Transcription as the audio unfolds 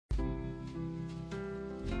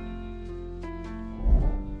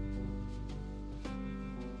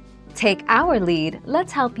Take our lead,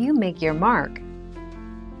 let's help you make your mark.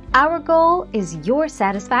 Our goal is your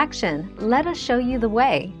satisfaction. Let us show you the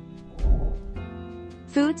way.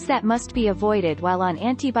 Foods that must be avoided while on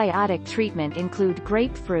antibiotic treatment include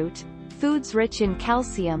grapefruit, foods rich in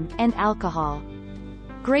calcium, and alcohol.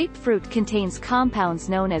 Grapefruit contains compounds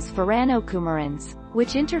known as furanocoumarins,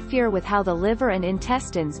 which interfere with how the liver and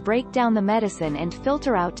intestines break down the medicine and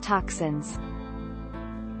filter out toxins.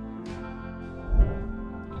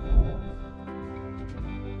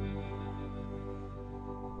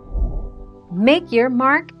 Make your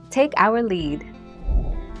mark, take our lead.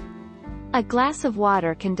 A glass of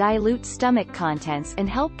water can dilute stomach contents and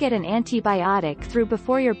help get an antibiotic through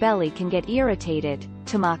before your belly can get irritated,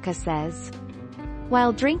 Tamaka says.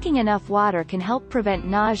 While drinking enough water can help prevent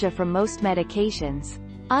nausea from most medications,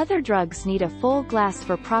 other drugs need a full glass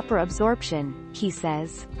for proper absorption, he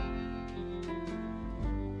says.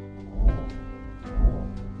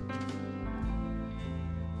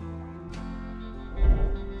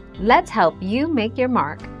 Let's help you make your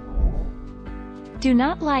mark. Do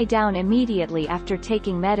not lie down immediately after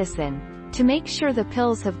taking medicine, to make sure the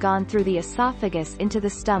pills have gone through the esophagus into the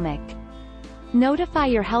stomach. Notify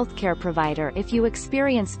your healthcare provider if you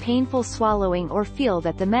experience painful swallowing or feel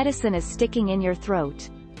that the medicine is sticking in your throat.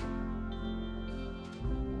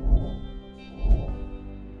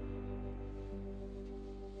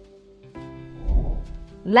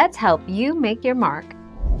 Let's help you make your mark.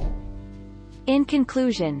 In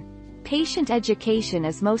conclusion, patient education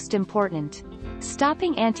is most important.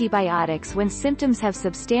 Stopping antibiotics when symptoms have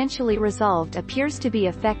substantially resolved appears to be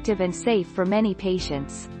effective and safe for many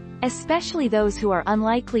patients, especially those who are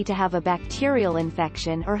unlikely to have a bacterial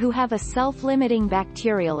infection or who have a self-limiting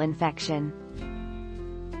bacterial infection.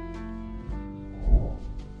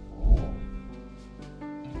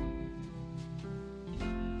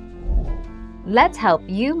 Let's help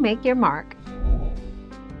you make your mark.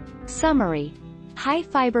 Summary: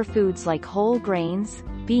 high-fiber foods like whole grains,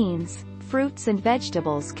 beans, fruits and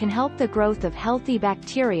vegetables can help the growth of healthy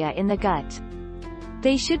bacteria in the gut.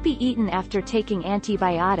 They should be eaten after taking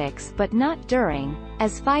antibiotics but not during,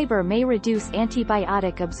 as fiber may reduce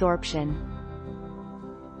antibiotic absorption.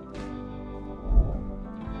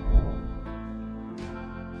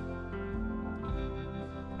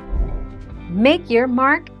 Make your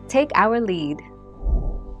mark, take our lead.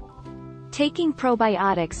 Taking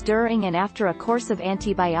probiotics during and after a course of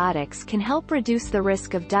antibiotics can help reduce the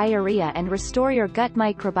risk of diarrhea and restore your gut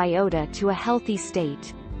microbiota to a healthy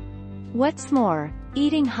state. What's more,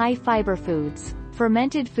 eating high-fiber foods,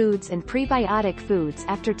 fermented foods and prebiotic foods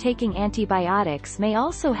after taking antibiotics may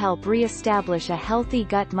also help re-establish a healthy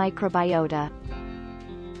gut microbiota.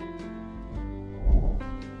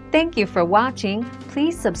 Thank you for watching.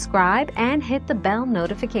 Please subscribe and hit the bell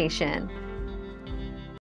notification.